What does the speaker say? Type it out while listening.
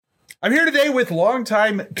I'm here today with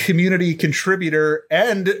longtime community contributor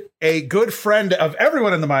and a good friend of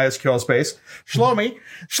everyone in the MySQL space, Shlomi.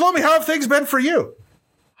 Shlomi, how have things been for you?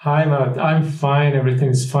 Hi, Matt. I'm fine.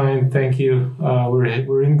 Everything's fine. Thank you.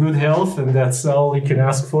 We're in good health, and that's all we can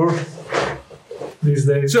ask for these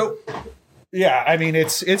days. So, yeah, I mean,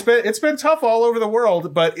 it's been tough all over the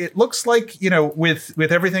world, but it looks like,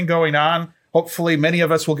 with everything going on, hopefully many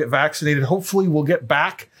of us will get vaccinated. Hopefully we'll get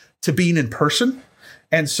back to being in person.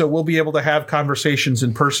 And so we'll be able to have conversations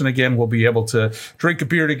in person again. We'll be able to drink a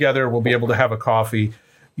beer together. We'll be able to have a coffee,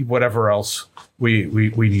 whatever else we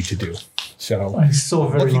need to do. So I'm so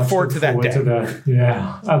very looking much forward to that day.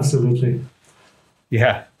 Yeah, absolutely.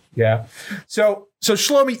 Yeah. So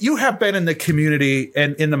Shlomi, you have been in the community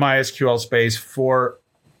and in the MySQL space for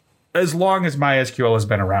as long as MySQL has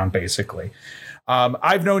been around, basically.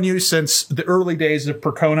 I've known you since the early days of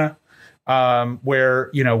Percona. Where,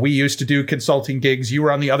 we used to do consulting gigs. You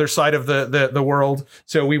were on the other side of the world.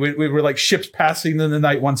 So we were like ships passing in the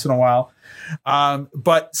night once in a while.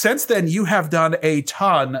 But since then, you have done a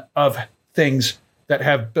ton of things that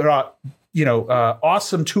have brought,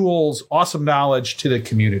 awesome tools, awesome knowledge to the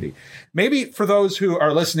community. Maybe for those who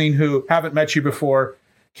are listening who haven't met you before,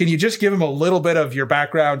 can you just give them a little bit of your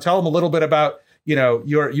background? Tell them a little bit about,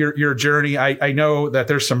 your journey. I know that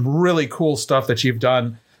there's some really cool stuff that you've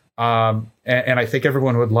done. And I think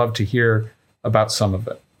everyone would love to hear about some of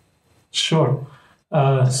it. Sure.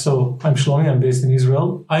 So I'm Shlomi. I'm based in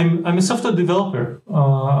Israel. I'm a software developer.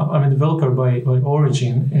 I'm a developer by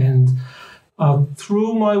origin, and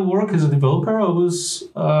through my work as a developer, I was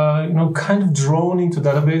kind of drawn into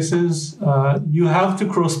databases. You have to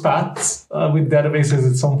cross paths with databases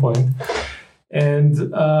at some point.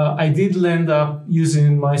 And I did land up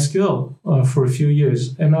using MySQL for a few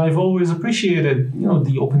years. And I've always appreciated,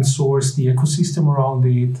 the open source, the ecosystem around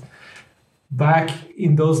it. Back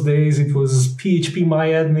in those days, it was PHP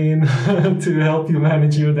MyAdmin to help you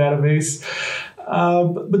manage your database.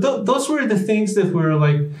 But those were the things that were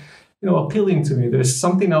appealing to me. There's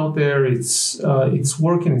something out there. It's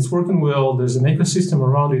working well. There's an ecosystem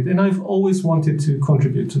around it. And I've always wanted to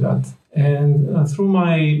contribute to that. And through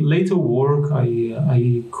my later work,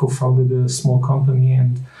 I co-founded a small company,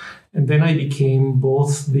 and then I became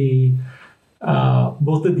both the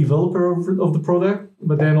developer of the product,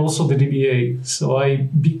 but then also the DBA. So I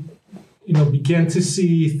began to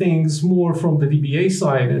see things more from the DBA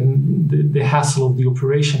side and the hassle of the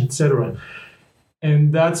operation, etc.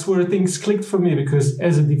 And that's where things clicked for me, because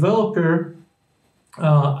as a developer,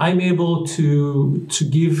 I'm able to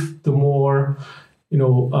give the more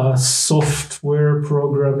software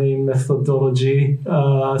programming methodology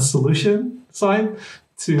solution side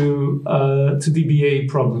to DBA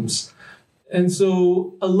problems. And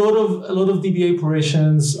so a lot of DBA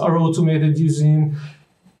operations are automated using,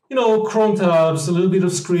 cron tabs, a little bit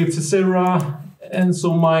of scripts, etc. And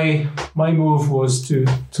so my move was to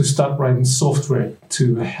start writing software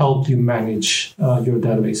to help you manage your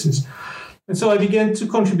databases. And so I began to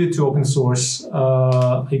contribute to open source.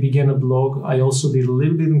 I began a blog. I also did a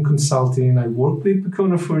little bit in consulting. I worked with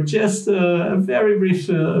Percona for just a very brief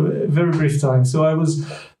time. So I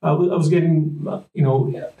was getting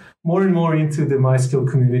more and more into the MySQL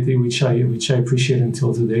community, which I appreciate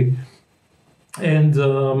until today. And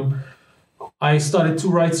I started to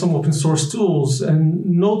write some open source tools, and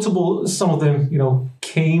notable, some of them,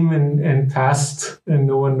 came and passed and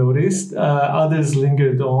no one noticed. Others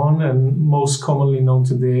lingered on, and most commonly known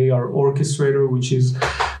today are Orchestrator, which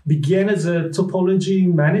began as a topology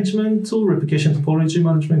management tool, replication topology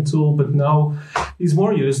management tool, but now is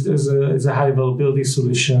more used as a high availability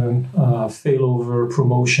solution, failover,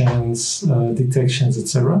 promotions, detections,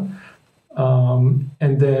 etc.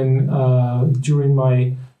 And then during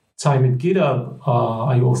my time at GitHub,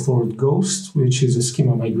 I authored Ghost, which is a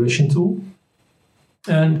schema migration tool.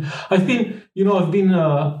 And I've been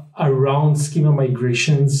around schema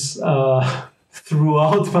migrations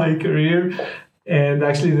throughout my career. And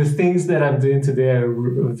actually, the things that I'm doing today are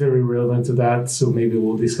very relevant to that. So maybe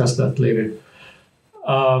we'll discuss that later.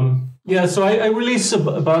 So I release a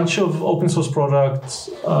bunch of open source products,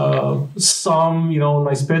 some, in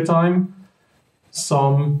my spare time,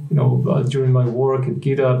 some, during my work at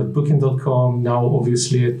GitHub, at Booking.com, now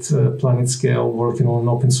obviously at PlanetScale, working on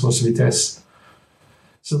open source Vitess.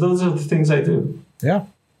 So those are the things I do. Yeah.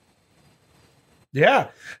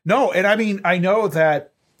 No, and I mean, I know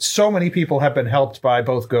that so many people have been helped by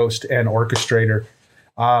both Ghost and Orchestrator.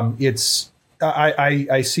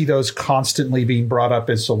 I see those constantly being brought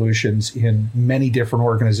up as solutions in many different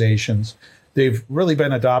organizations. They've really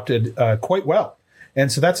been adopted quite well.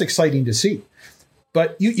 And so that's exciting to see.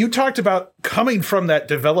 But you talked about coming from that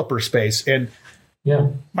developer space, and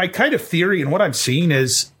my kind of theory and what I'm seeing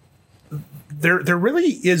is there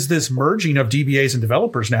really is this merging of DBAs and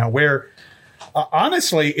developers now, where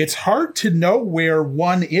honestly, it's hard to know where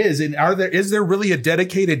one is, and is there really a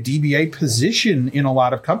dedicated DBA position in a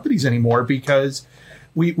lot of companies anymore? Because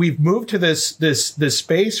we've moved to this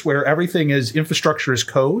space where everything is infrastructure as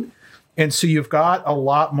code, and so you've got a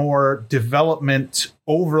lot more development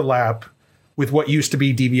overlap with what used to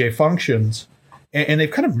be DBA functions, and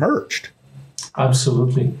they've kind of merged.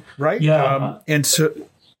 Absolutely. Right. Yeah. And so,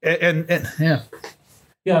 and yeah.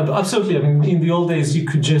 Yeah, absolutely. I mean, in the old days, you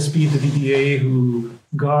could just be the DBA who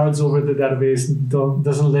guards over the database,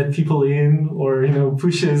 doesn't let people in, or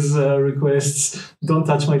pushes requests. Don't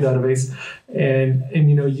touch my database, and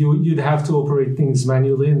you'd have to operate things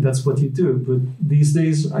manually, and that's what you do. But these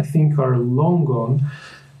days, I think, are long gone.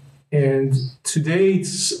 And today,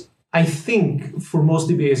 I think for most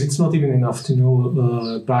DBAs, it's not even enough to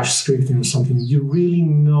know Bash scripting or something. You really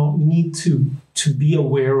need to be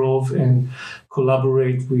aware of and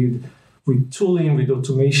collaborate with tooling, with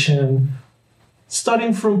automation,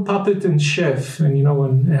 starting from Puppet and Chef, and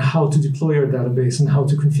how to deploy your database and how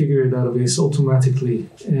to configure your database automatically,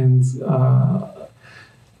 and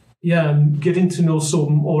getting to know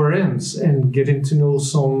some ORMs and getting to know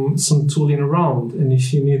some tooling around. And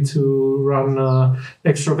if you need to run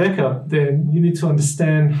extra backup, then you need to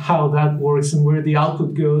understand how that works and where the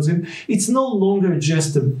output goes. And it's no longer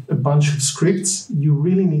just a bunch of scripts. You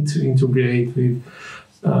really need to integrate with,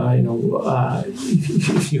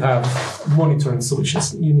 if you have monitoring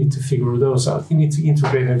solutions, you need to figure those out. You need to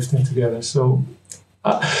integrate everything together. So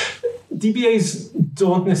DBAs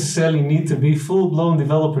don't necessarily need to be full-blown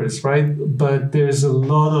developers, right? But there's a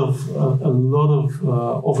lot of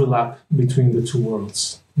overlap between the two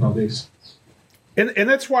worlds nowadays. And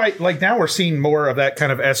that's why, like, now we're seeing more of that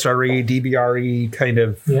kind of SRE, DBRE kind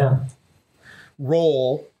of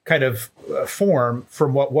role, kind of form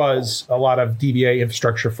from what was a lot of DBA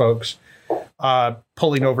infrastructure folks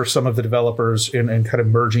pulling over some of the developers and kind of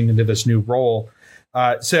merging into this new role.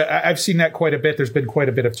 So I've seen that quite a bit. There's been quite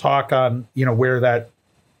a bit of talk on, where that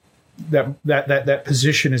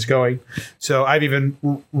position is going. So I've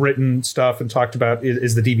even written stuff and talked about,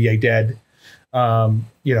 is the DBA dead?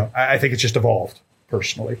 I think it's just evolved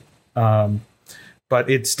personally. But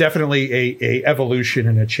it's definitely a evolution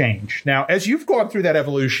and a change. Now, as you've gone through that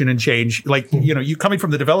evolution and change, like, you coming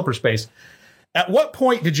from the developer space, at what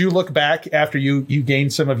point did you look back after you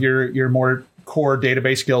gained some of your more core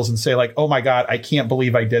database skills and say, like, oh my God, I can't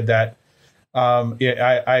believe I did that.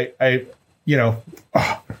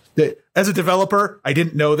 As a developer, I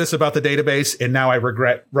didn't know this about the database, and now I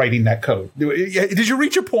regret writing that code. Did you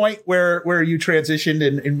reach a point where you transitioned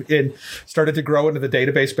and started to grow into the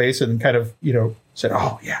database space and kind of, said,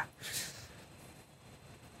 oh yeah.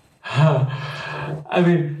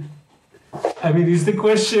 I mean, is the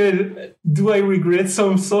question, do I regret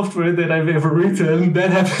some software that I've ever written?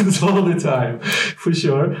 That happens all the time, for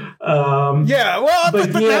sure. But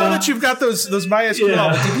now that you've got those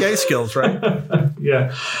MySQL DBA skills, right?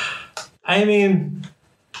 Yeah.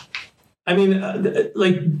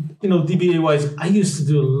 DBA wise, I used to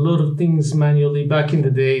do a lot of things manually back in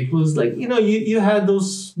the day. It was like, you had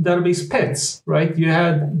those database pets, right? You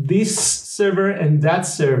had this server and that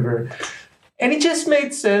server. And it just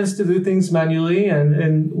made sense to do things manually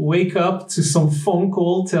and wake up to some phone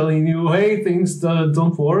call telling you, hey, things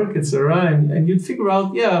don't work, etc. And you'd figure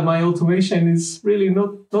out, my automation is really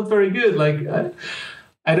not very good. Like,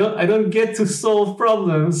 I don't get to solve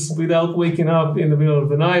problems without waking up in the middle of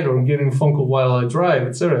the night or getting a phone call while I drive,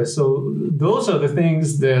 etc. So those are the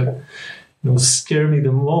things that scare me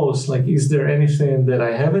the most. Like, is there anything that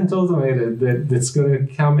I haven't automated that's going to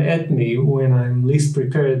come at me when I'm least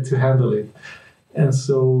prepared to handle it? And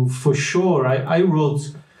so, for sure, I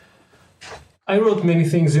wrote many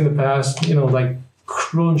things in the past, like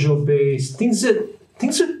cron job based things that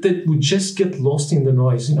would just get lost in the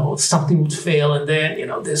noise. Something would fail, and then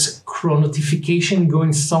there's a cron notification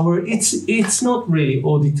going somewhere. It's not really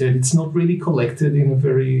audited. It's not really collected in a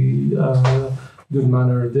very good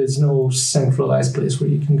manner. There's no centralized place where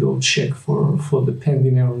you can go check for the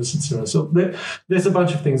pending errors, etc. So there's a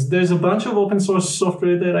bunch of things. There's a bunch of open source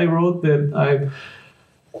software that I wrote that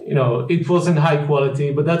it wasn't high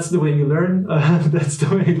quality, but that's the way you learn. That's the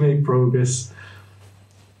way you make progress.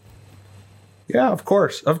 Yeah, of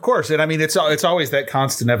course. And I mean, it's always that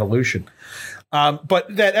constant evolution.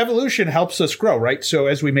 But that evolution helps us grow, right? So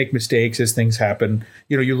as we make mistakes, as things happen,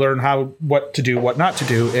 you learn what to do, what not to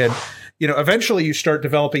do. And, eventually you start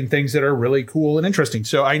developing things that are really cool and interesting.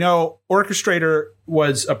 So I know Orchestrator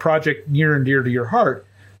was a project near and dear to your heart.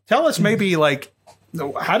 Tell us maybe like,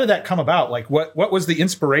 how did that come about? Like what was the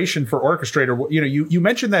inspiration for Orchestrator? You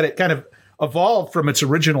mentioned that it kind of evolved from its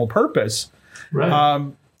original purpose.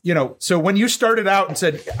 Right. So when you started out and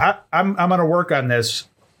said, I'm going to work on this,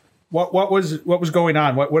 what was going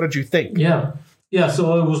on? What did you think? Yeah.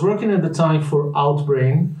 So I was working at the time for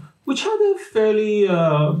Outbrain, which had a fairly,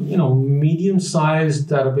 medium-sized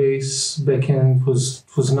database backend.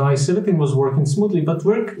 Was nice. Everything was working smoothly, but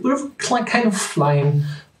we're kind of flying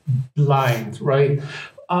blind, right?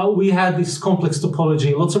 We had this complex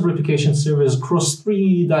topology, lots of replication servers across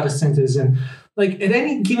 3 data centers, and like at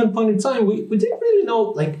any given point in time, we didn't really know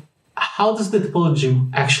like how does the topology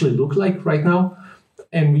actually look like right now.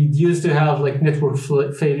 And we used to have like network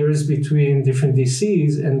failures between different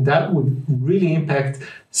DCs, and that would really impact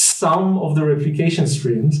some of the replication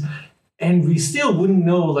streams. And we still wouldn't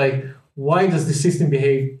know like why does the system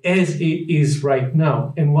behave as it is right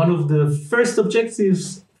now. And one of the first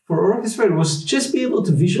objectives for Orchestrator was just be able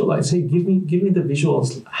to visualize. Hey, give me the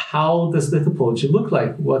visuals. How does the topology look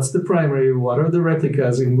like? What's the primary? What are the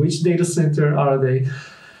replicas? In which data center are they?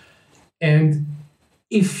 And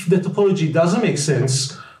if the topology doesn't make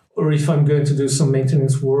sense, or if I'm going to do some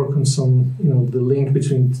maintenance work on some, the link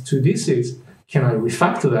between 2 DCs, can I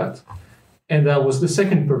refactor that? And that was the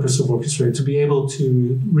second purpose of Orchestrator, to be able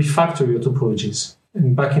to refactor your topologies.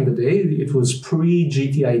 And back in the day, it was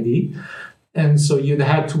pre-GTID. And so you'd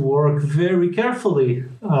had to work very carefully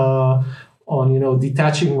on,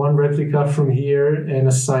 detaching one replica from here and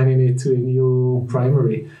assigning it to a new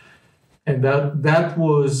primary. And that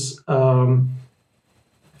was,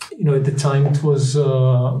 at the time it was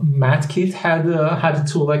MatKit had a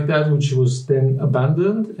tool like that, which was then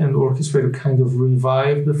abandoned, and Orchestrator kind of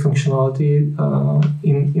revived the functionality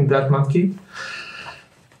in that MatKit.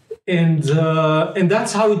 And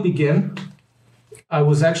that's how it began. I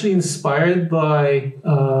was actually inspired by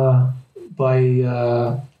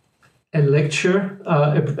a lecture,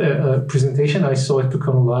 a presentation I saw at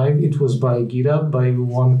Percona Live. It was by GitHub, by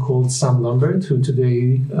one called Sam Lambert, who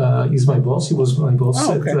today is my boss. He was my boss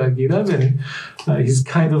at GitHub, and he's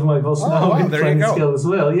kind of my boss now in PlanetScale as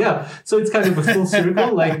well. Yeah, so it's kind of a full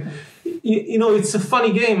circle. Like, it's a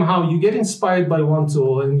funny game how you get inspired by one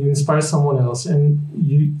tool and you inspire someone else, and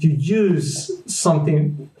you use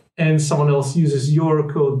something and someone else uses your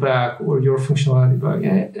code back or your functionality back.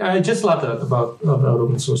 I just love that about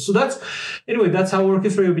open source. So that's how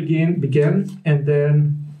Orchestrator began. And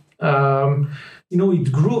then,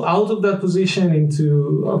 it grew out of that position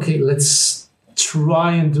into, okay, let's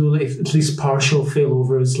try and do at least partial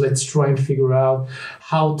failovers. Let's try and figure out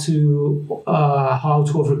how to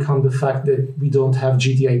overcome the fact that we don't have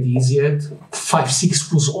GTIDs yet.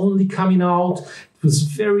 5.6 was only coming out. It was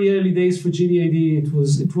very early days for GTID.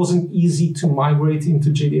 It wasn't easy to migrate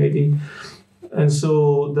into GTID. And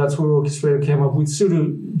so that's where Orchestrator came up with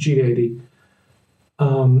pseudo GTID.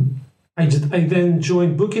 I then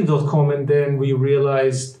joined Booking.com, and then we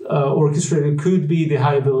realized Orchestrator could be the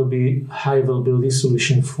high availability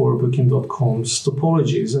solution for Booking.com's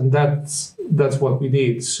topologies, and that's what we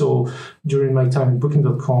did. So during my time at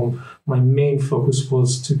Booking.com, my main focus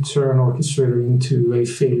was to turn Orchestrator into a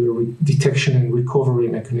failure detection and recovery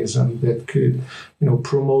mechanism that could,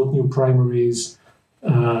 promote new primaries,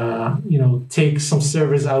 take some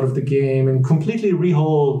servers out of the game and completely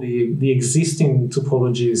rehaul the existing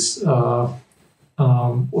topologies or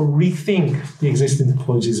rethink the existing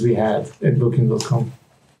topologies we had at Booking.com.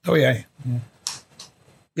 Oh, yeah.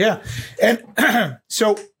 Yeah. And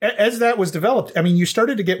so as that was developed, you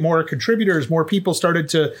started to get more contributors, more people started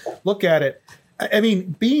to look at it.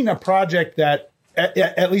 Being a project that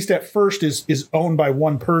at least at first is owned by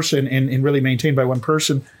one person and really maintained by one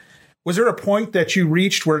person, was there a point that you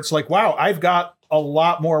reached where it's like, wow, I've got a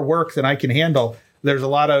lot more work than I can handle? There's a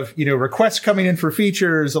lot of, requests coming in for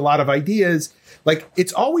features, a lot of ideas. Like,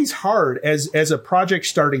 it's always hard as a project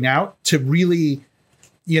starting out to really,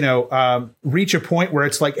 reach a point where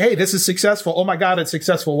it's like, hey, this is successful. Oh my God, it's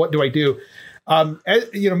successful. What do I do?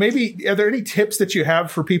 Maybe are there any tips that you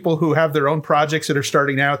have for people who have their own projects that are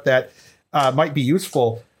starting out that might be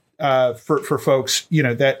useful for folks,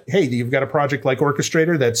 that, hey, you've got a project like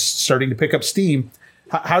Orchestrator that's starting to pick up steam.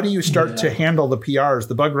 How do you start to handle the PRs,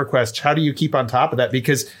 the bug requests? How do you keep on top of that?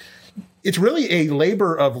 Because it's really a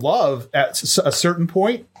labor of love at a certain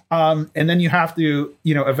point. And then you have to,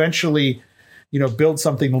 eventually, build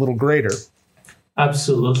something a little greater.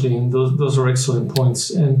 Absolutely. And those are excellent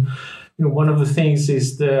points. And, one of the things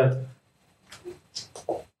is that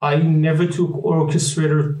I never took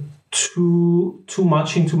Orchestrator too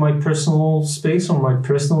much into my personal space or my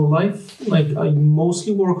personal life. Like I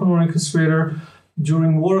mostly work on Orchestrator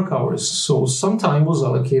during work hours. So some time was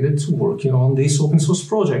allocated to working on this open source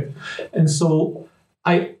project. And so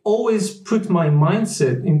I always put my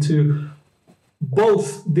mindset into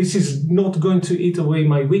both, this is not going to eat away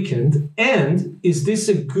my weekend, and is this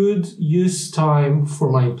a good use time for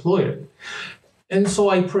my employer? And so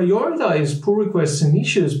I prioritize pull requests and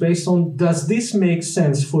issues based on, does this make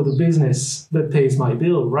sense for the business that pays my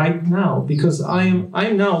bill right now? Because I'm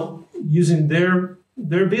now using their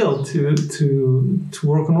bill to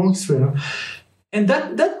work on Orchestrator. And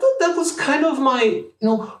that was kind of my,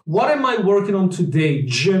 what am I working on today?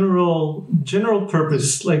 General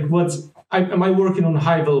purpose. Like am I working on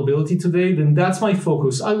high availability today? Then that's my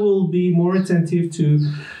focus. I will be more attentive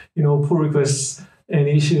to, pull requests and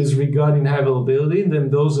issues regarding high availability than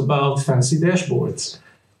those about fancy dashboards.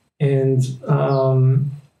 And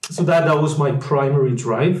so that was my primary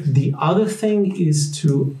drive. The other thing is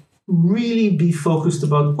to really be focused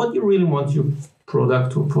about what you really want your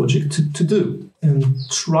product or project to do, and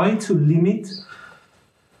try to limit.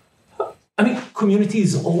 I mean, community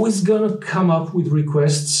is always going to come up with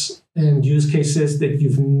requests and use cases that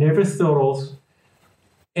you've never thought of.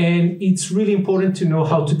 And it's really important to know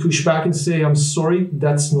how to push back and say, I'm sorry,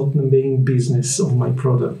 that's not the main business of my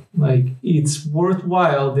product. Like, it's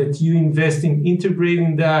worthwhile that you invest in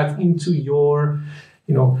integrating that into your,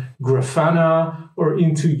 Grafana or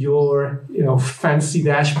into your, fancy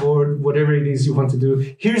dashboard, whatever it is you want to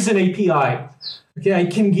do. Here's an API. Okay, I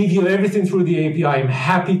can give you everything through the API. I'm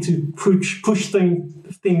happy to push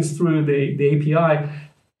things through the API.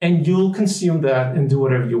 And you'll consume that and do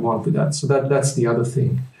whatever you want with that. So that's the other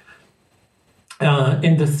thing.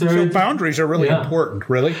 And the third... So boundaries are really important,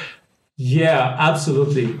 really? Yeah,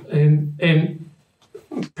 absolutely. And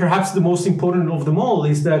perhaps the most important of them all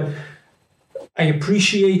is that I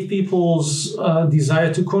appreciate people's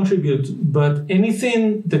desire to contribute, but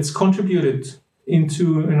anything that's contributed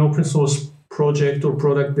into an open source project or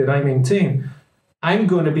product that I maintain, I'm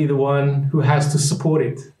going to be the one who has to support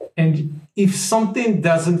it. And if something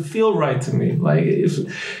doesn't feel right to me, like if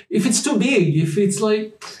it's too big, if it's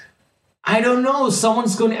like, I don't know,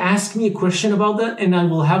 someone's going to ask me a question about that and I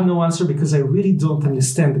will have no answer because I really don't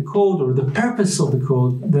understand the code or the purpose of the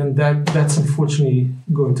code, then that's unfortunately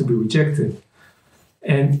going to be rejected.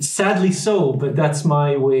 And sadly so, but that's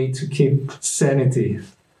my way to keep sanity.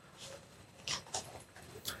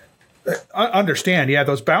 I understand. Yeah,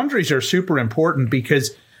 those boundaries are super important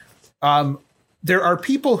because there are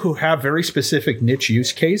people who have very specific niche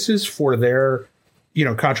use cases for their,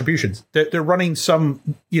 contributions. They're running some,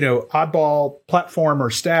 oddball platform or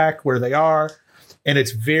stack where they are, and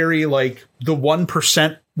it's very like the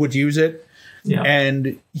 1% would use it. Yeah.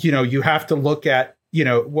 And, you have to look at,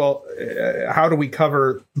 how do we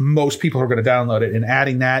cover most people who are going to download it? And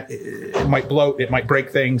adding that, it might bloat, it might break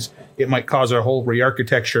things, it might cause a whole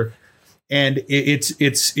re-architecture. And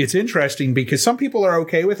it's interesting because some people are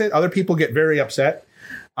okay with it. Other people get very upset.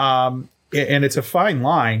 And it's a fine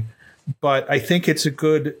line. But I think it's a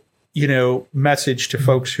good, message to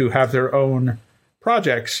folks who have their own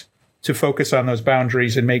projects to focus on those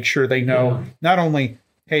boundaries and make sure they know not only,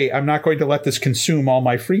 hey, I'm not going to let this consume all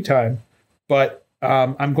my free time, but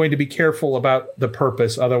I'm going to be careful about the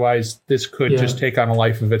purpose. Otherwise, this could just take on a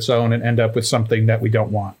life of its own and end up with something that we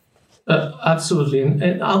don't want. Absolutely.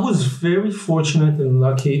 And I was very fortunate and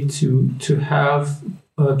lucky to have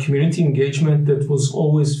a community engagement that was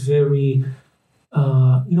always very,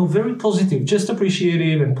 very positive, just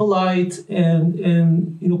appreciative and polite.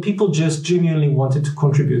 And people just genuinely wanted to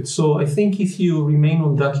contribute. So I think if you remain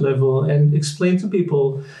on that level and explain to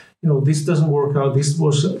people, this doesn't work out,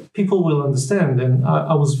 people will understand. And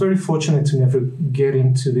I was very fortunate to never get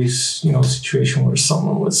into this, situation where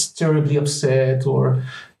someone was terribly upset or,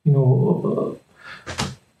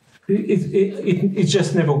 it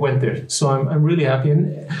just never went there. So I'm really happy.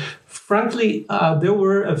 And frankly, there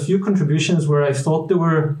were a few contributions where I thought they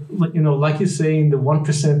were, like you say, in the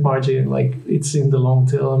 1% margin, like it's in the long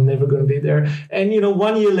tail, I'm never going to be there. And,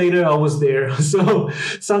 1 year later, I was there. So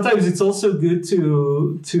sometimes it's also good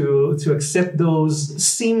to accept those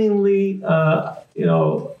seemingly,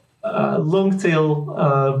 long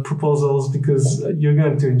tail proposals because you're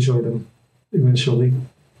going to enjoy them eventually.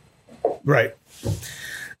 Right.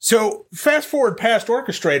 So fast forward past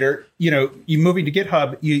Orchestrator, you moving to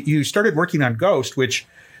GitHub, you started working on Ghost, which,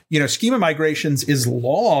 schema migrations is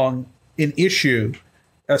long an issue,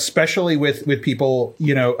 especially with people,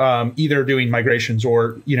 either doing migrations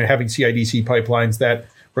or, having CI/CD pipelines that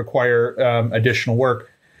require additional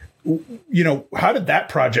work. how did that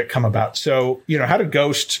project come about? So, how did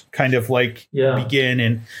Ghost kind of begin,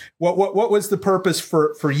 and what was the purpose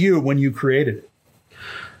for you when you created it?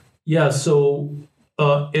 Yeah. So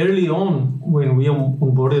early on, when we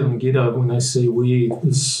onboarded on GitHub, when I say we,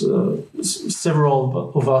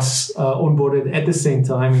 several of us onboarded at the same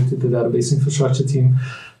time into the database infrastructure team.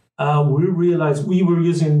 We realized we were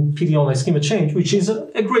using PD Online Schema Change, which is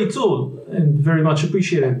a great tool and very much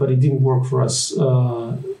appreciated, but it didn't work for us.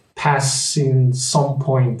 Passing some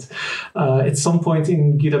point, at some point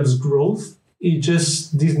in GitHub's growth, it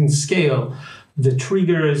just didn't scale. The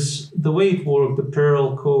triggers, the way it worked, the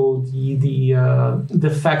Perl code,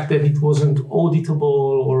 the fact that it wasn't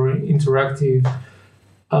auditable or interactive,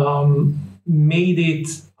 made it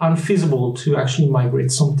unfeasible to actually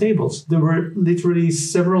migrate some tables. There were literally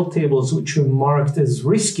several tables which were marked as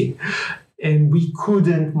risky, and we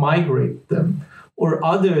couldn't migrate them. Or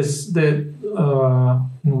others that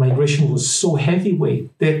migration was so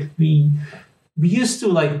heavyweight that we used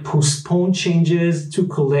to postpone changes to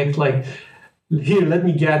collect here, let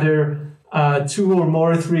me gather 2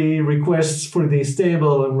 or 3 requests for this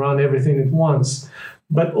table and run everything at once.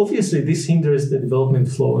 But obviously, this hinders the development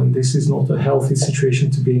flow, and this is not a healthy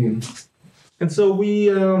situation to be in. And so we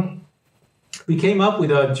came up with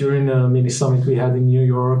that during a mini summit we had in New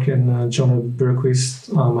York, and John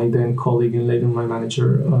Berquist, my then colleague and later my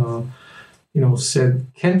manager, said,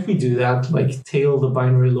 "Can't we do that? Tail the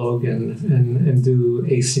binary log and do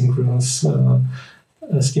asynchronous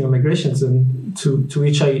schema migrations?" And to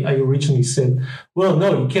which I originally said, "Well,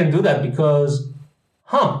 no, you can't do that because,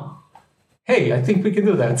 hey, I think we can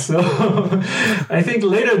do that." So I think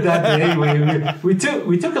later that day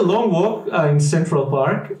we took a long walk in Central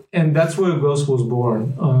Park, and that's where Ghost was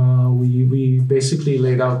born. We basically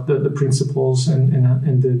laid out the principles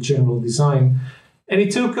and the general design, and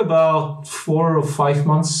it took about 4 or 5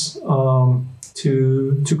 months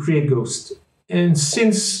to create Ghost. And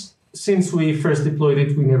since we first deployed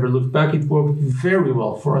it, we never looked back. It worked very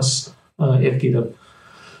well for us at GitHub.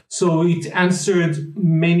 So it answered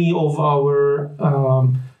many of our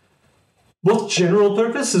both general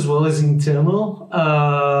purpose as well as internal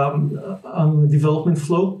development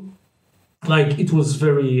flow. It was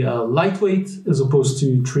very lightweight as opposed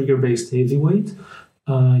to trigger-based heavyweight.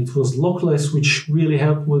 It was lockless, which really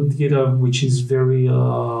helped with GitHub, which is very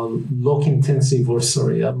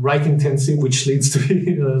write-intensive, which leads to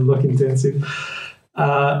lock-intensive.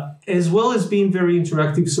 As well as being very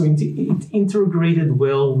interactive. So it integrated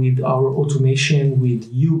well with our automation, with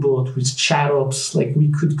U-Bot, with chat-ops. We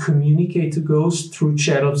could communicate to Ghost through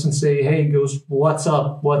chat-ops and say, "Hey, Ghost, what's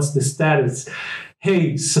up? What's the status?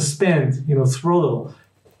 Hey, suspend, throttle.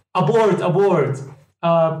 Abort.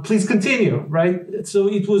 Please continue," right? So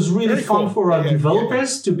it was really Very fun cool. for our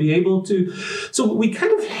developers to be able to. So we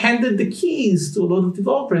kind of handed the keys to a lot of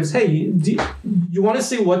developers. Hey, you want to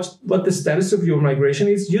say what the status of your migration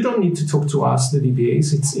is? You don't need to talk to us, the DBAs.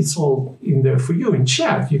 It's all in there for you in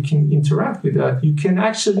chat. You can interact with that. You can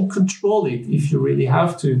actually control it if you really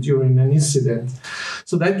have to during an incident.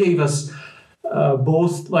 So that gave us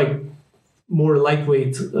both more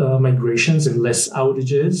lightweight migrations and less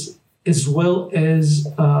outages, as well as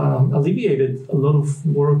alleviated a lot of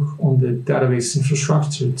work on the database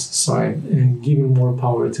infrastructure side and giving more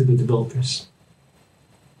power to the developers.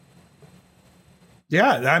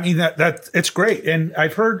 Yeah, I mean that it's great, and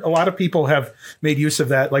I've heard a lot of people have made use of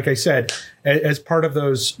that. Like I said, as part of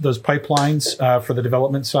those pipelines for the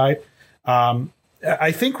development side.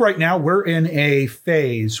 I think right now we're in a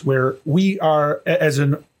phase where we are, as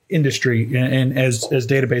an industry and as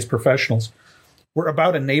database professionals, we're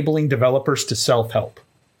about enabling developers to self-help.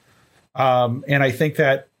 And I think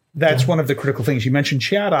that's one of the critical things. You mentioned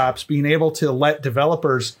chat ops, being able to let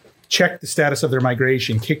developers check the status of their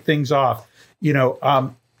migration, kick things off.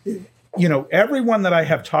 Everyone that I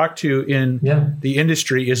have talked to in the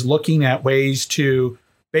industry is looking at ways to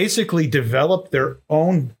basically develop their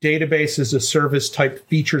own database as a service type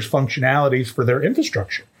features, functionalities for their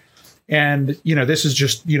infrastructure. And, this is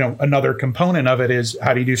just, another component of it is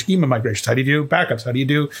how do you do schema migrations? How do you do backups? How do you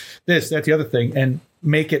do this, that, the other thing, and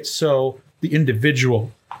make it so the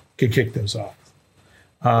individual can kick those off.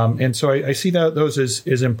 And so I see those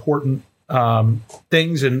as important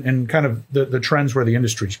things and kind of the trends where the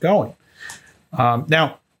industry's going.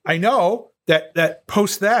 Now, I know that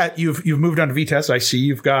post that you've moved on to Vitess. I see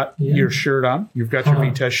you've got your shirt on. You've got your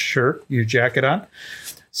Vitess shirt, your jacket on.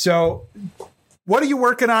 So what are you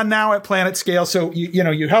working on now at PlanetScale? So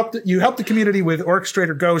you helped the community with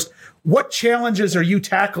Orchestrator Ghost. What challenges are you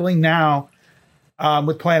tackling now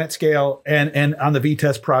with PlanetScale and on the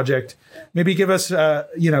Vitess project? Maybe give us a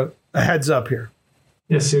heads up here.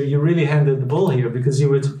 Yes, so you really handed the ball here, because you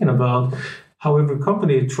were talking about how every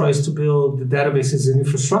company tries to build the databases and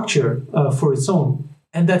infrastructure for its own.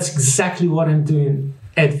 And that's exactly what I'm doing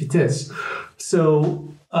at Vitess. So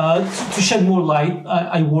to shed more light,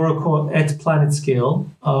 I work at PlanetScale,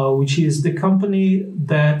 which is the company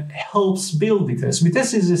that helps build Vitess.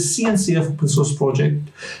 Vitess is a CNCF open source project.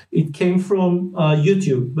 It came from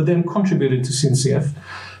YouTube, but then contributed to CNCF.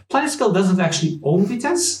 PlanetScale doesn't actually own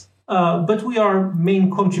Vitess, but we are main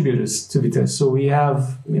contributors to Vitess. So we have,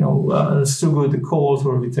 Sugu, the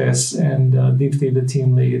co-author of Vitess, and Deepti, the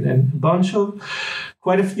team lead, and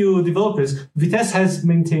quite a few developers. Vitess has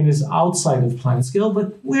maintainers outside of PlanetScale, but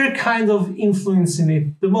we're kind of influencing it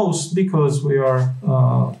the most because we are,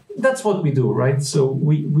 that's what we do, right? So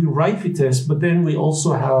we write Vitess, but then we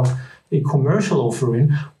also have a commercial offering.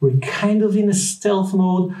 We're kind of in a stealth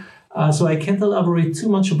mode. So I can't elaborate too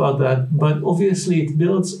much about that, but obviously it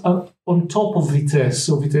builds on top of Vitess.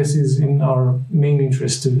 So Vitess is in our main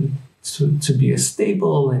interest to be a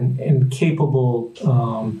stable and capable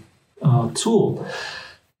tool.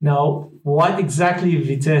 Now, what exactly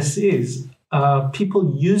Vitess is?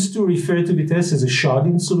 People used to refer to Vitess as a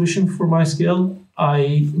sharding solution for MySQL.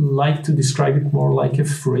 I like to describe it more like a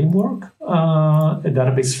framework, a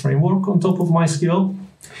database framework on top of MySQL.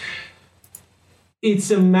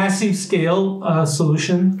 It's a massive scale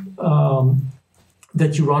solution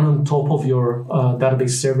that you run on top of your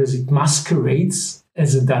database servers. It masquerades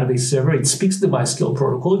as a database server. It speaks the MySQL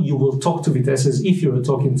protocol. You will talk to Vitess as if you were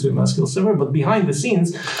talking to a MySQL server, but behind the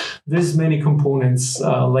scenes, there's many components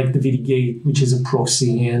like the VDGate, which is a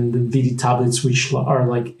proxy, and the VD tablets, which are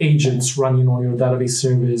like agents running on your database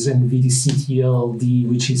servers, and VDCTLD,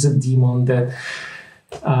 which is a daemon that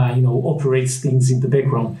operates things in the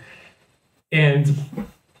background. And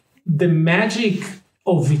the magic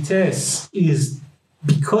of Vitess is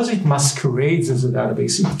because it masquerades as a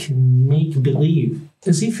database, it can make believe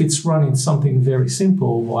as if it's running something very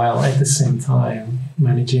simple while at the same time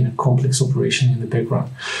managing a complex operation in the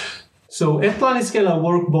background. So at PlanetScale, I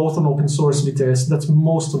work both on open source Vitess, that's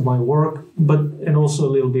most of my work, and also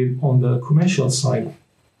a little bit on the commercial side.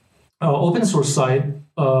 Open source side,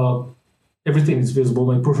 everything is visible.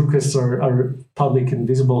 My pull requests are public and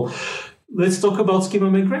visible. Let's talk about schema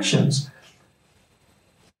migrations.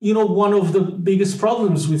 One of the biggest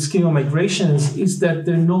problems with schema migrations is that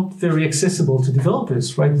they're not very accessible to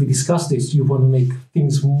developers, right? We discussed this. You want to make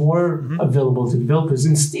things more available to developers.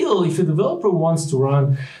 And still, if a developer wants to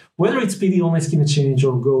run, whether it's PD-only schema change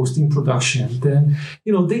or Ghost in production, then,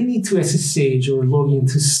 they need to SSH or log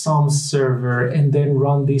into some server and then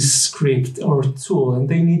run this script or tool. And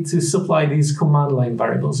they need to supply these command line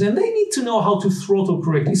variables. And they need to know how to throttle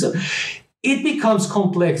correctly. So it becomes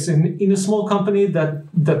complex, and in a small company that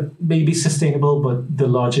may be sustainable, but the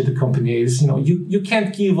larger the company is, you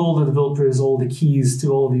can't give all the developers all the keys to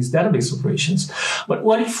all these database operations. But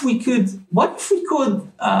what if we could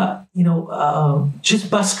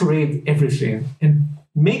just masquerade everything and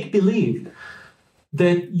make believe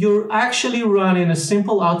that you're actually running a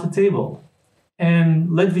simple outer table,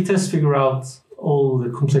 and let Vitess figure out all the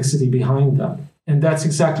complexity behind that. And that's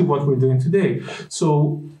exactly what we're doing today.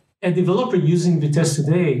 So a developer using Vitess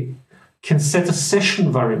today can set a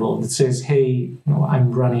session variable that says, hey,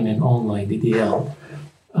 I'm running an online DDL.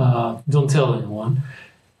 Don't tell anyone.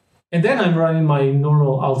 And then I'm running my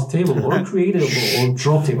normal alt table or creatable or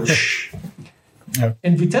drop table. Yeah.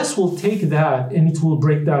 And Vitess will take that and it will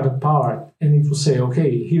break that apart. And it will say,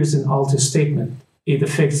 okay, here's an alter statement. It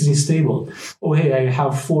affects this table. Oh, hey, I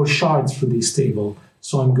have 4 shards for this table.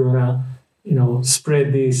 So I'm going to,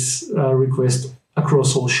 spread this request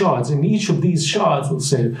across all shards, and each of these shards will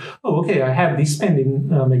say, oh, okay, I have this pending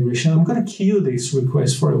migration. I'm going to queue this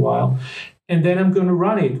request for a while, and then I'm going to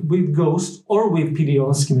run it with Ghost or with PD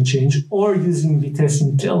on schema change or using Vitess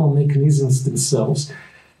internal mechanisms themselves.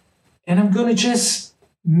 And I'm going to just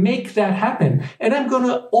make that happen. And I'm going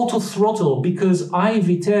to auto-throttle because I,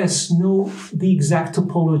 Vitess, know the exact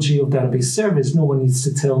topology of database servers. No one needs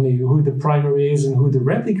to tell me who the primary is and who the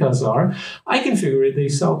replicas are. I can figure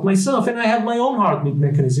this out myself. And I have my own heartbeat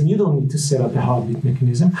mechanism. You don't need to set up a heartbeat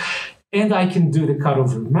mechanism. And I can do the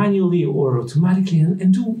cutover manually or automatically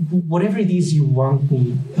and do whatever it is you want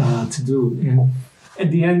me to do. And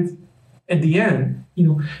at the end,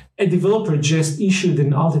 a developer just issued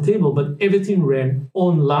an alter table, but everything ran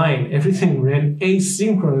online. Everything ran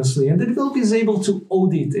asynchronously. And the developer is able to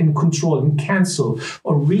audit and control and cancel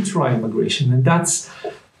or retry migration. And that's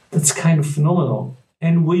kind of phenomenal.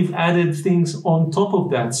 And we've added things on top of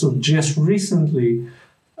that. So just recently,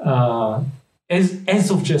 as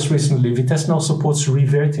of just recently, Vitess now supports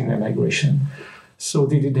reverting a migration. So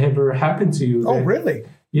did it ever happen to you? Oh, really?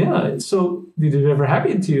 Yeah. So did it ever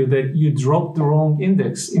happen to you that you dropped the wrong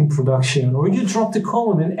index in production, or you dropped a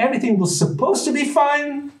column and everything was supposed to be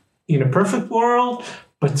fine in a perfect world,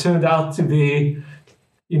 but turned out to be,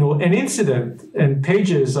 an incident, and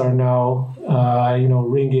pages are now,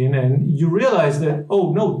 ringing, and you realize that,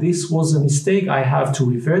 oh no, this was a mistake. I have to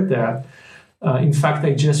revert that. In fact,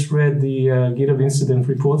 I just read the GitHub incident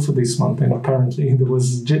report for this month, and apparently there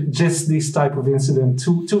was just this type of incident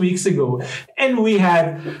two weeks ago. And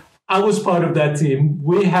I was part of that team.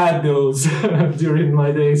 We had those during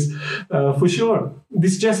my days, for sure.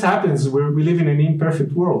 This just happens. We live in an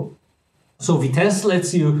imperfect world. So Vitess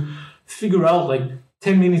lets you figure out,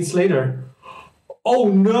 10 minutes later, oh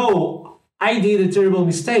no, I did a terrible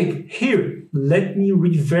mistake. Here, let me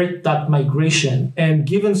revert that migration. And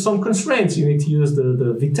given some constraints, you need to use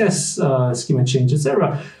the Vitess schema change,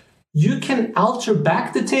 etc. You can alter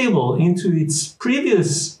back the table into its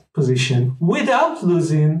previous position without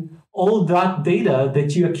losing all that data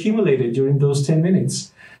that you accumulated during those 10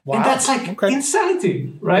 minutes. Wow. And that's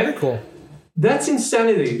insanity, right? Very cool. That's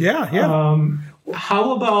insanity. Yeah.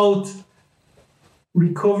 How about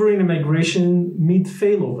recovering a migration mid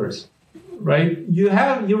failovers, right? You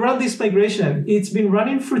run this migration, it's been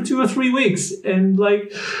running for 2 or 3 weeks, and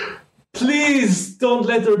please don't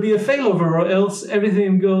let there be a failover, or else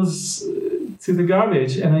everything goes to the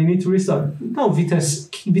garbage and I need to restart. No,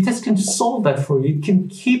 Vitess can solve that for you. It can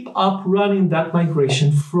keep up running that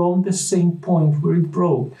migration from the same point where it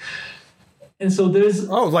broke. And so there's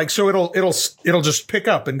so it'll just pick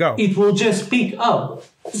up and go. It will just pick up.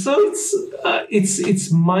 So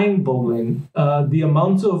it's mind-boggling, the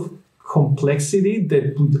amount of complexity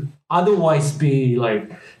that would otherwise be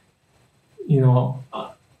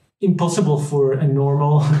impossible for a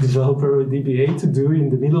normal developer or DBA to do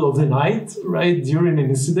in the middle of the night, right, during an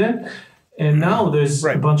incident. And now there's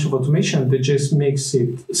a bunch of automation that just makes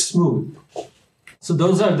it smooth. So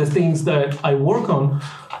those are the things that I work on.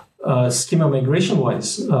 Schema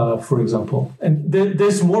migration-wise, for example. And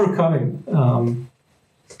there's more coming.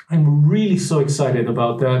 I'm really so excited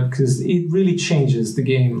about that because it really changes the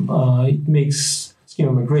game. It makes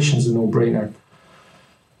schema migrations a no-brainer.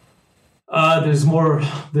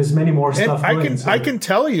 There's many more stuff. I can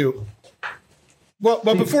tell you.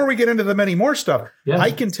 Well, before we get into the many more stuff,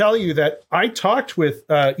 I can tell you that I talked with,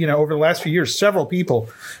 over the last few years, several people,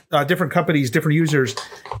 different companies, different users.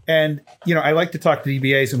 And, I like to talk to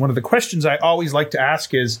DBAs. And one of the questions I always like to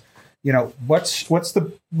ask is, what's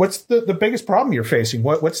the biggest problem you're facing?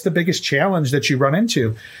 What's the biggest challenge that you run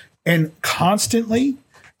into? And constantly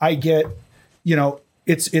I get,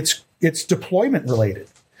 it's deployment related.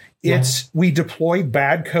 We deploy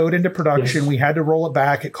bad code into production. Yes. We had to roll it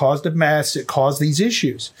back. It caused a mess. It caused these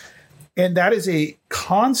issues. And that is a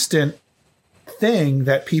constant thing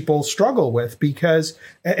that people struggle with because,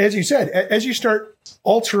 as you said, as you start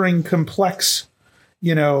altering complex,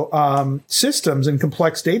 systems and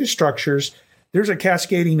complex data structures, there's a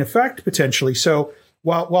cascading effect potentially. So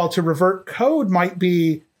while to revert code might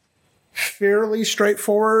be fairly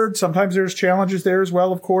straightforward, sometimes there's challenges there as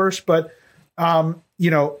well, of course, but in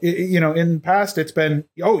the past, it's been,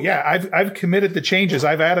 I've committed the changes.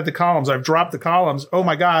 I've added the columns. I've dropped the columns. Oh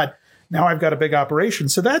my God. Now I've got a big operation.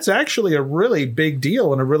 So that's actually a really big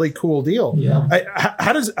deal and a really cool deal. Yeah.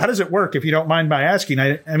 How does it work? If you don't mind my asking,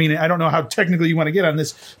 I mean, I don't know how technically you want to get on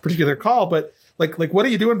this particular call, but like what are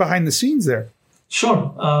you doing behind the scenes there?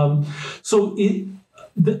 Sure.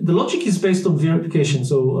 The logic is based on verification.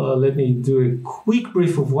 So let me do a quick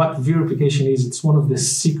brief of what verification is. It's one of the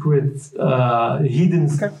hidden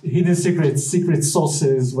secret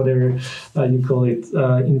sources, whatever you call it,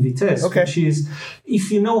 in Vitess. Okay. Which is,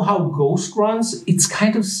 if you know how Ghost runs, it's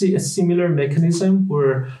kind of a similar mechanism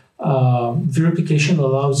where verification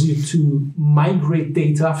allows you to migrate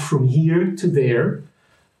data from here to there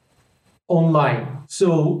online.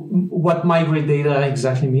 So what migrate data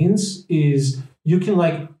exactly means is you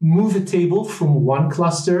can move a table from one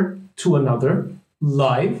cluster to another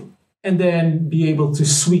live and then be able to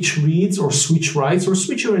switch reads or switch writes or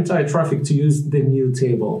switch your entire traffic to use the new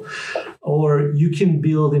table. Or you can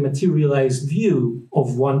build a materialized view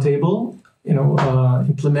of one table,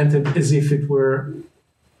 implemented as if it were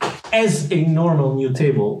as a normal new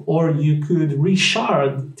table. Or you could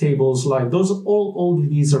reshard tables like those. All of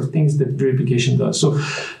these are things that verification does. So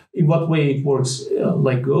in what way it works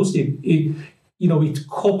like Ghost, it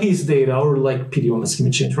copies data, or like PD on a schema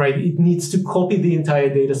change, right? It needs to copy the entire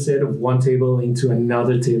data set of one table into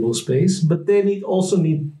another table space, but then it also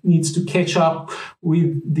needs to catch up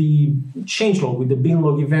with the changelog, with the bin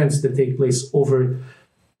log events that take place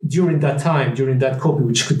during that time, during that copy,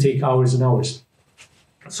 which could take hours and hours.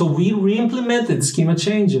 So we re-implemented schema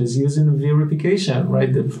changes using verification,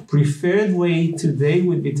 right? The preferred way today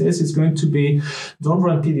with Vitess is going to be don't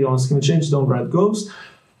run PDO on schema change, don't write Ghost,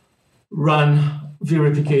 run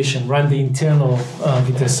verification, run the internal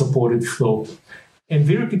Vitess supported flow. And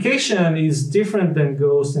verification is different than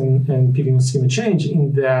Ghost and PDO on schema change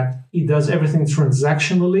in that it does everything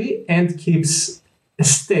transactionally and keeps a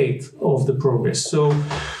state of the progress. So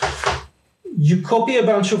you copy a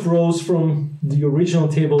bunch of rows from the original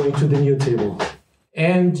table into the new table,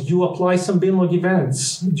 and you apply some binlog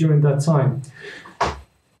events during that time.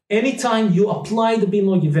 Anytime you apply the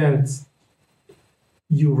binlog event,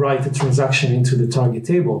 you write a transaction into the target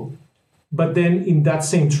table. But then in that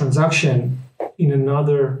same transaction, in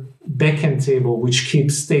another backend table, which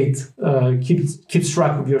keeps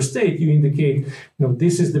track of your state, you indicate,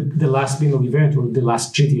 this is the last binlog event or the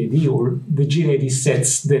last GTID or the GTID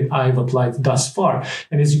sets that I've applied thus far.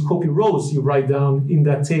 And as you copy rows, you write down in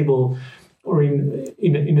that table or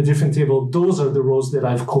in a different table, those are the rows that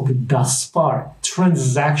I've copied thus far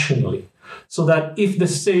transactionally. So that if the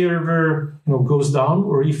server goes down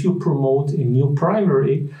or if you promote a new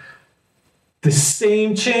primary, the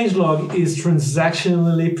same changelog is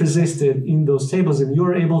transactionally persisted in those tables, and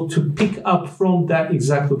you're able to pick up from that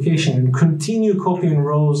exact location and continue copying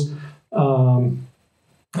rows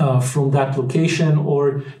from that location,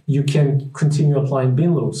 or you can continue applying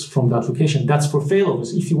binlogs from that location. That's for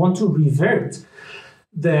failovers. If you want to revert,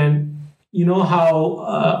 then you know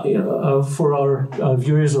how, for our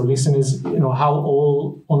viewers or listeners, how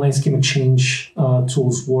all online schema change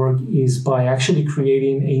tools work is by actually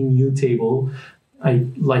creating a new table. I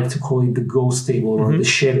like to call it the ghost table or the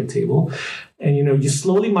shadow table. And, you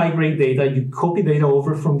slowly migrate data, you copy data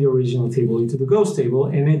over from the original table into the ghost table.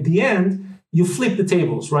 And at the end, you flip the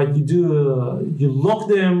tables, right? You lock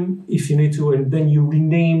them if you need to, and then you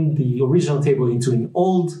rename the original table into an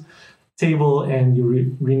old table, and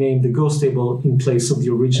you rename the ghost table in place of the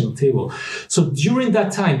original table. So during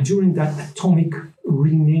that time, during that atomic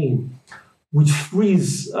rename, we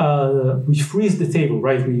freeze the table,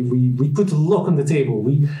 right? We put a lock on the table.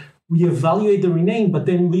 We evaluate the rename, but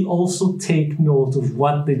then we also take note of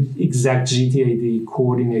what the exact GTID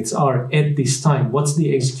coordinates are at this time. What's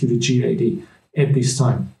the executed GTID at this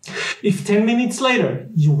time? If 10 minutes later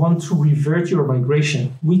you want to revert your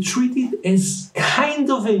migration, we treat it as kind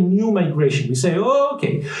of a new migration. We say, oh,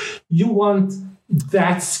 okay, you want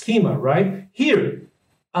that schema, right? Here,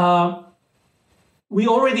 we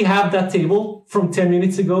already have that table from 10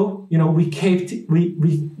 minutes ago. We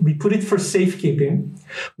put it for safekeeping.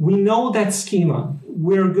 We know that schema.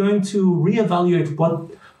 We're going to reevaluate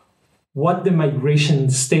what the migration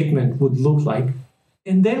statement would look like.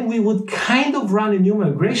 And then we would kind of run a new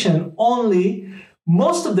migration, only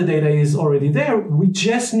most of the data is already there. We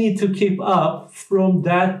just need to keep up from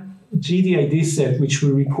that GTID set, which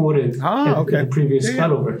we recorded at the previous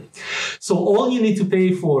cutover. So all you need to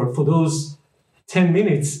pay for those 10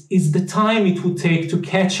 minutes is the time it would take to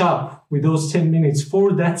catch up with those 10 minutes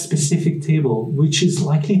for that specific table, which is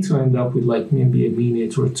likely to end up with maybe a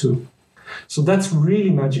minute or two. So that's really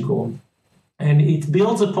magical. And it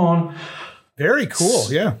builds upon... Very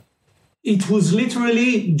cool, yeah. It was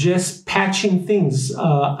literally just patching things.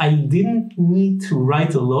 I didn't need to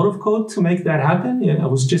write a lot of code to make that happen. I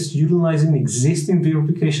was just utilizing existing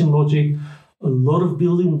verification logic, a lot of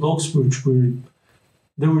building blocks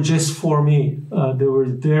they were just for me. They were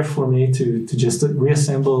there for me to just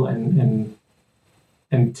reassemble and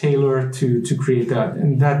tailor to create that.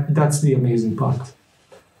 And that's the amazing part.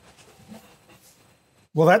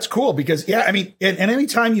 Well, that's cool because, and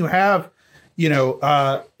anytime you have,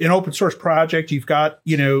 an open source project, you've got,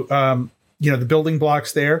 the building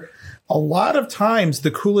blocks there. A lot of times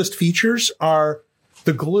the coolest features are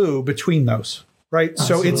the glue between those, right?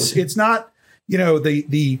 Absolutely. So it's not,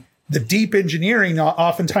 the deep engineering,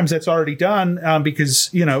 oftentimes that's already done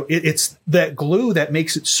because, it's that glue that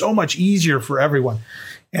makes it so much easier for everyone.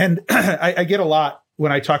 And I get a lot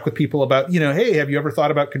when I talk with people about, hey, have you ever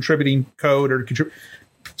thought about contributing code or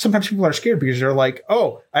sometimes people are scared because they're like,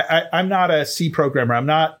 oh, I'm not a C programmer.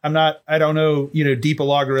 I don't know, deep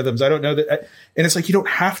logarithms. I don't know that. And it's like, you don't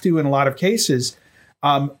have to in a lot of cases.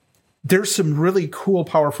 There's some really cool,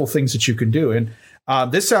 powerful things that you can do.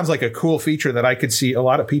 And this sounds like a cool feature that I could see a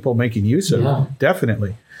lot of people making use of. Yeah.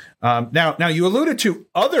 Definitely. Now you alluded to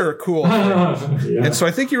other cool things. Yeah. And so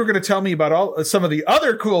I think you were going to tell me about some of the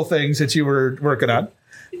other cool things that you were working on.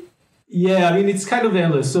 Yeah, it's kind of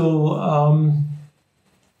endless.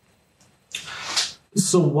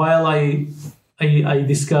 So while I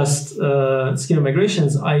discussed schema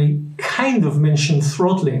migrations, I kind of mentioned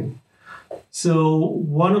throttling So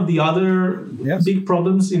one of the other big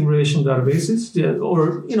problems in relational databases,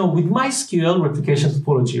 with MySQL, replication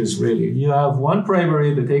topology is really, you have one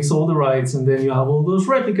primary that takes all the writes, and then you have all those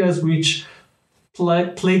replicas which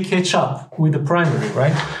play catch up with the primary,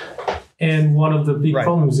 right? And one of the big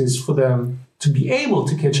problems is for them to be able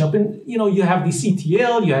to catch up. And, you have this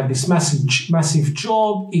ETL, you have this massive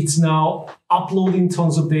job. It's now uploading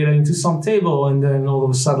tons of data into some table, and then all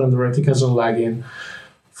of a sudden the replicas are lagging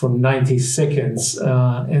for 90 seconds.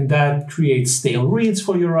 And that creates stale reads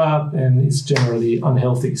for your app, and it's generally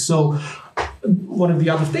unhealthy. So one of the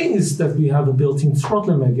other things that we have a built-in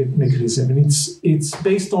throttling mechanism, and it's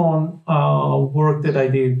based on work that I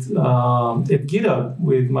did at GitHub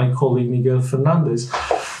with my colleague Miguel Fernandez,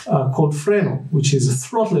 called Freno, which is a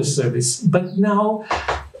throttless service. But now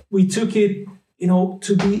we took it,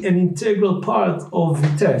 to be an integral part of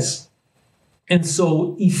Vitess. And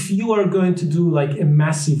so if you are going to do like a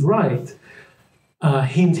massive write,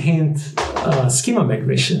 hint, schema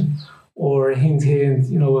migration, or hint,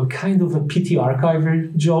 a kind of a PT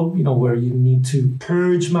archiver job, where you need to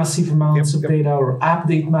purge massive amounts of data or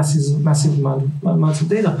update massive amounts of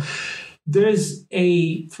data. There's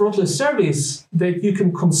a throttler service that you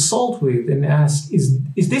can consult with and ask, is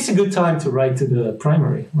this a good time to write to the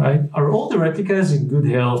primary, right? Are all the replicas in good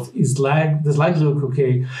health? Does lag look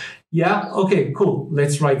okay? Yeah, okay, cool.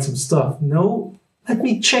 Let's write some stuff. No, let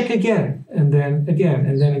me check again, and then again,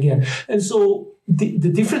 and then again. And so the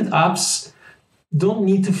different apps don't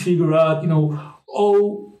need to figure out,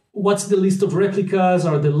 what's the list of replicas?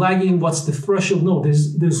 Are they lagging? What's the threshold? No,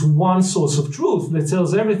 there's one source of truth that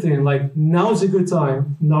tells everything, like, now is a good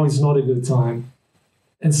time, now is not a good time.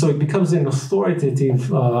 And so it becomes an authoritative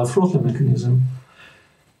throttling mechanism.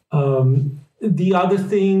 The other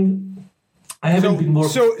thing, I haven't been more...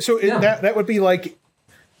 That would be like...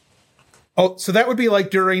 Oh, so that would be like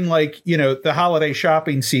during the holiday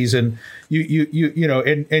shopping season,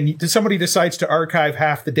 and somebody decides to archive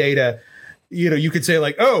half the data, you could say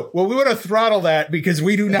like, oh, well, we want to throttle that because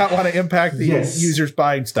we do not want to impact the users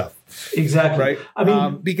buying stuff. Exactly. Right. I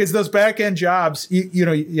mean, because those back end jobs,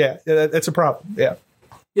 that's a problem. Yeah.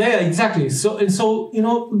 Yeah, exactly. So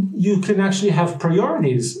you can actually have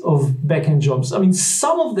priorities of back end jobs. I mean,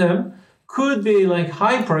 some of them could be like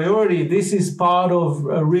high priority. This is part of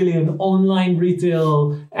really an online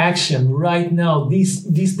retail action right now. This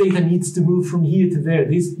data needs to move from here to there.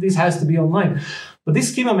 This has to be online. But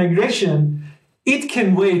this schema migration, it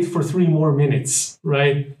can wait for 3 more minutes,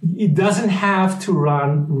 right? It doesn't have to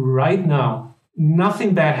run right now.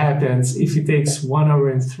 Nothing bad happens if it takes 1 hour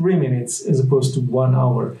and 3 minutes as opposed to 1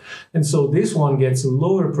 hour. And so this one gets a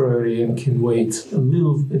lower priority and can wait a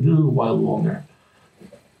little while longer.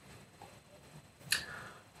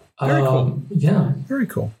 Very cool. Yeah. Very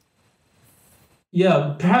cool.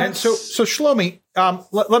 Yeah, perhaps. And so Shlomi, no,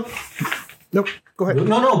 go ahead.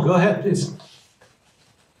 No, go ahead, please.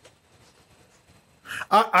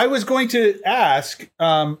 I was going to ask,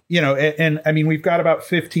 and I mean, we've got about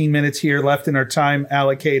 15 minutes here left in our time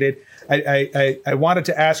allocated. I wanted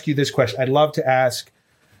to ask you this question. I'd love to ask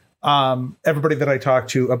everybody that I talk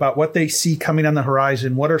to about what they see coming on the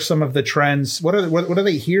horizon. What are some of the trends? What are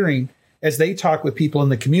they hearing as they talk with people in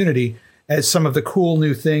the community as some of the cool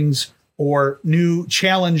new things or new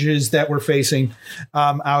challenges that we're facing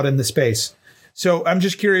out in the space? So I'm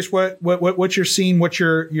just curious what you're seeing, what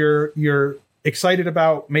you're excited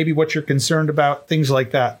about, maybe what you're concerned about, things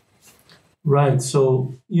like that. Right.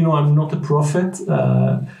 So, I'm not a prophet,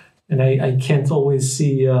 and I can't always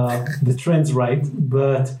see the trends right,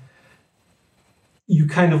 but you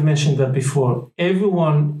kind of mentioned that before.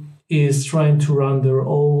 Everyone is trying to run their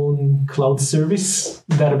own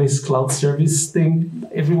database cloud service thing.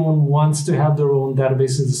 Everyone wants to have their own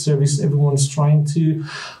database as a service. Everyone's trying to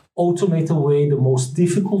automate away the most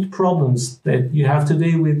difficult problems that you have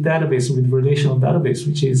today with relational database,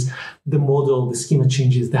 which is the model, the schema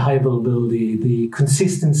changes, the high availability, the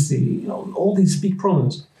consistency, all these big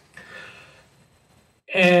problems.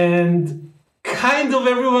 And kind of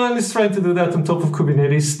everyone is trying to do that on top of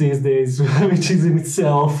Kubernetes these days, which is in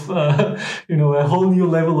itself, a whole new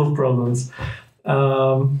level of problems.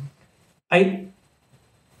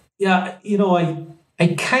 I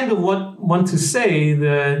kind of want to say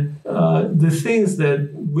that the things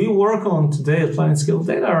that we work on today at PlanetScale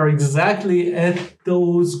Data are exactly at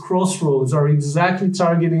those crossroads, are exactly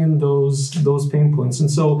targeting those pain points.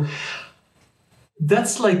 And so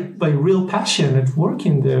that's like my real passion at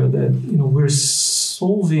working there, that, we're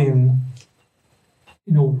solving,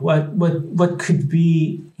 what could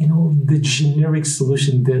be, the generic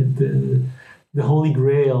solution, the holy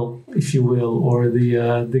grail, if you will, or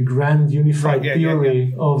the grand unified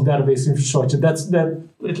theory of database infrastructure. That's that.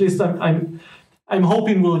 At least I'm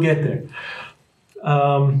hoping we'll get there.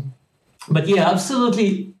 But yeah,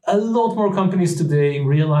 absolutely. A lot more companies today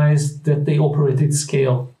realize that they operate at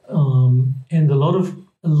scale, and a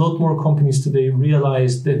lot more companies today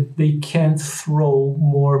realize that they can't throw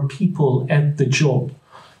more people at the job.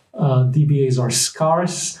 DBAs are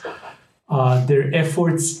scarce. Their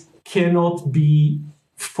efforts cannot be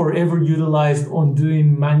forever utilized on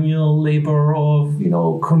doing manual labor of,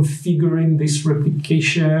 configuring this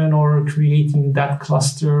replication or creating that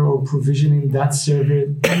cluster or provisioning that server.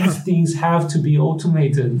 These things have to be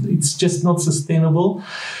automated. It's just not sustainable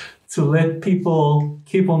to let people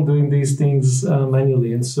keep on doing these things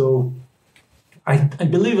manually. And so I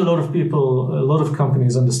believe a lot of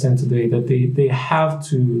companies understand today that they have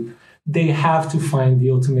to find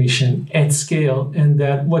the automation at scale, and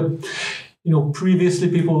that previously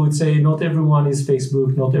people would say not everyone is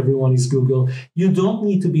Facebook, not everyone is Google. You don't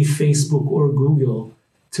need to be Facebook or Google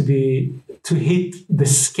to hit the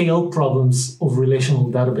scale problems of relational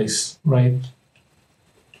database, right?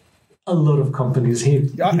 A lot of companies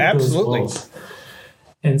hit those walls.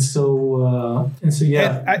 And so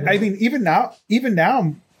yeah. And I mean, even now,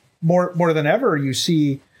 more than ever, you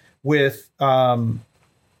see with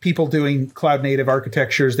people doing cloud native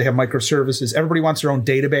architectures, they have microservices. Everybody wants their own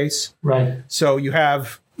database. Right. So you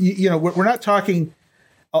have, we're not talking,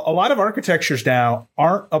 a lot of architectures now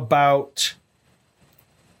aren't about,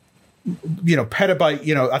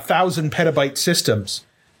 petabyte, 1,000 petabyte systems.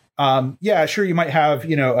 Yeah, sure. You might have,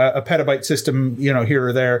 a petabyte system, here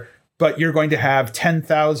or there, but you're going to have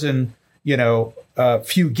 10,000,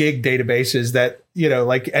 few gig databases that,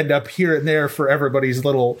 end up here and there for everybody's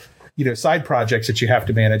little, side projects that you have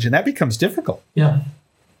to manage. And that becomes difficult. Yeah,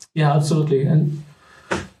 absolutely. And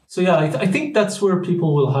so, yeah, I think that's where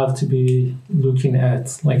people will have to be looking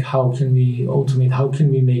at, like, how can we automate? How can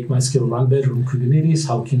we make MySQL run better on Kubernetes?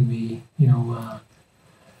 How can we,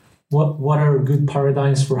 what are good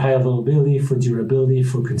paradigms for high availability, for durability,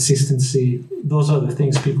 for consistency? Those are the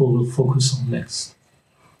things people will focus on next.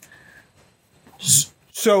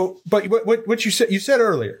 So, but what you said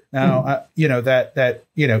earlier, now, that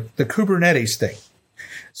the Kubernetes thing.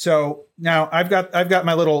 So now I've got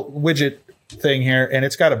my little widget thing here, and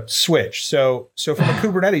it's got a switch. So from the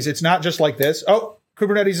Kubernetes, it's not just like this. Oh,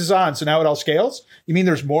 Kubernetes is on, so now it all scales. You mean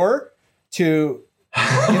there's more to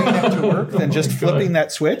getting that to work than just flipping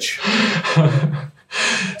that switch?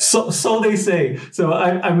 So they say. So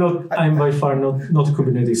I'm by far not a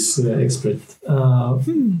Kubernetes expert,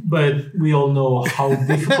 but we all know how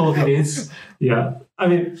difficult it is. Yeah, I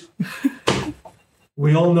mean,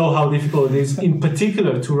 we all know how difficult it is, in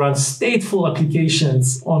particular, to run stateful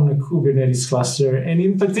applications on a Kubernetes cluster, and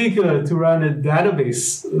in particular to run a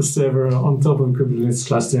database server on top of a Kubernetes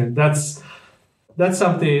cluster. And that's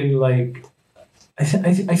something like.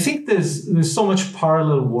 I think there's so much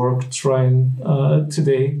parallel work trying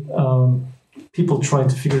today, people trying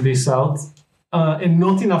to figure this out, and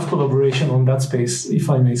not enough collaboration on that space, if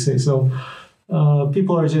I may say so.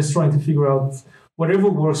 People are just trying to figure out whatever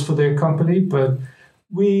works for their company, but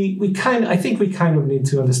I think we kind of need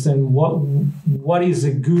to understand what is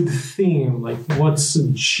a good theme, like what's a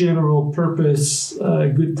general purpose,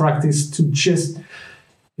 good practice to just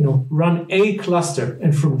run a cluster,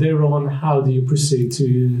 and from there on, how do you proceed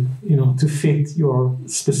to fit your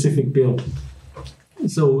specific build?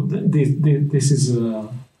 So this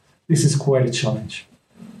is quite a challenge.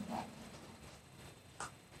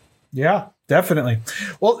 Yeah, definitely.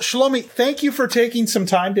 Well, Shlomi, thank you for taking some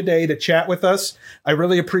time today to chat with us. I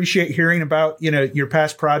really appreciate hearing about your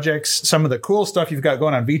past projects, some of the cool stuff you've got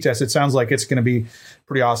going on Vitess. It sounds like it's going to be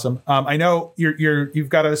pretty awesome. I know you've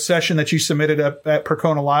got a session that you submitted up at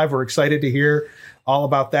Percona Live. We're excited to hear all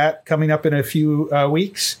about that coming up in a few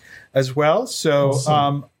weeks as well. So,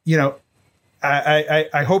 awesome.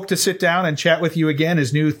 I hope to sit down and chat with you again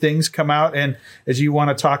as new things come out and as you want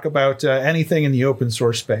to talk about anything in the open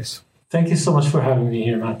source space. Thank you so much for having me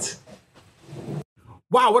here, Matt.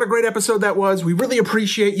 Wow, what a great episode that was. We really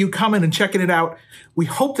appreciate you coming and checking it out. We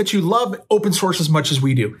hope that you love open source as much as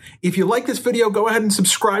we do. If you like this video, go ahead and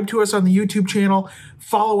subscribe to us on the YouTube channel.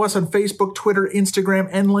 Follow us on Facebook, Twitter, Instagram,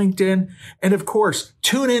 and LinkedIn. And of course,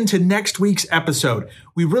 tune in to next week's episode.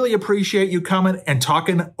 We really appreciate you coming and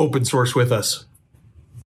talking open source with us.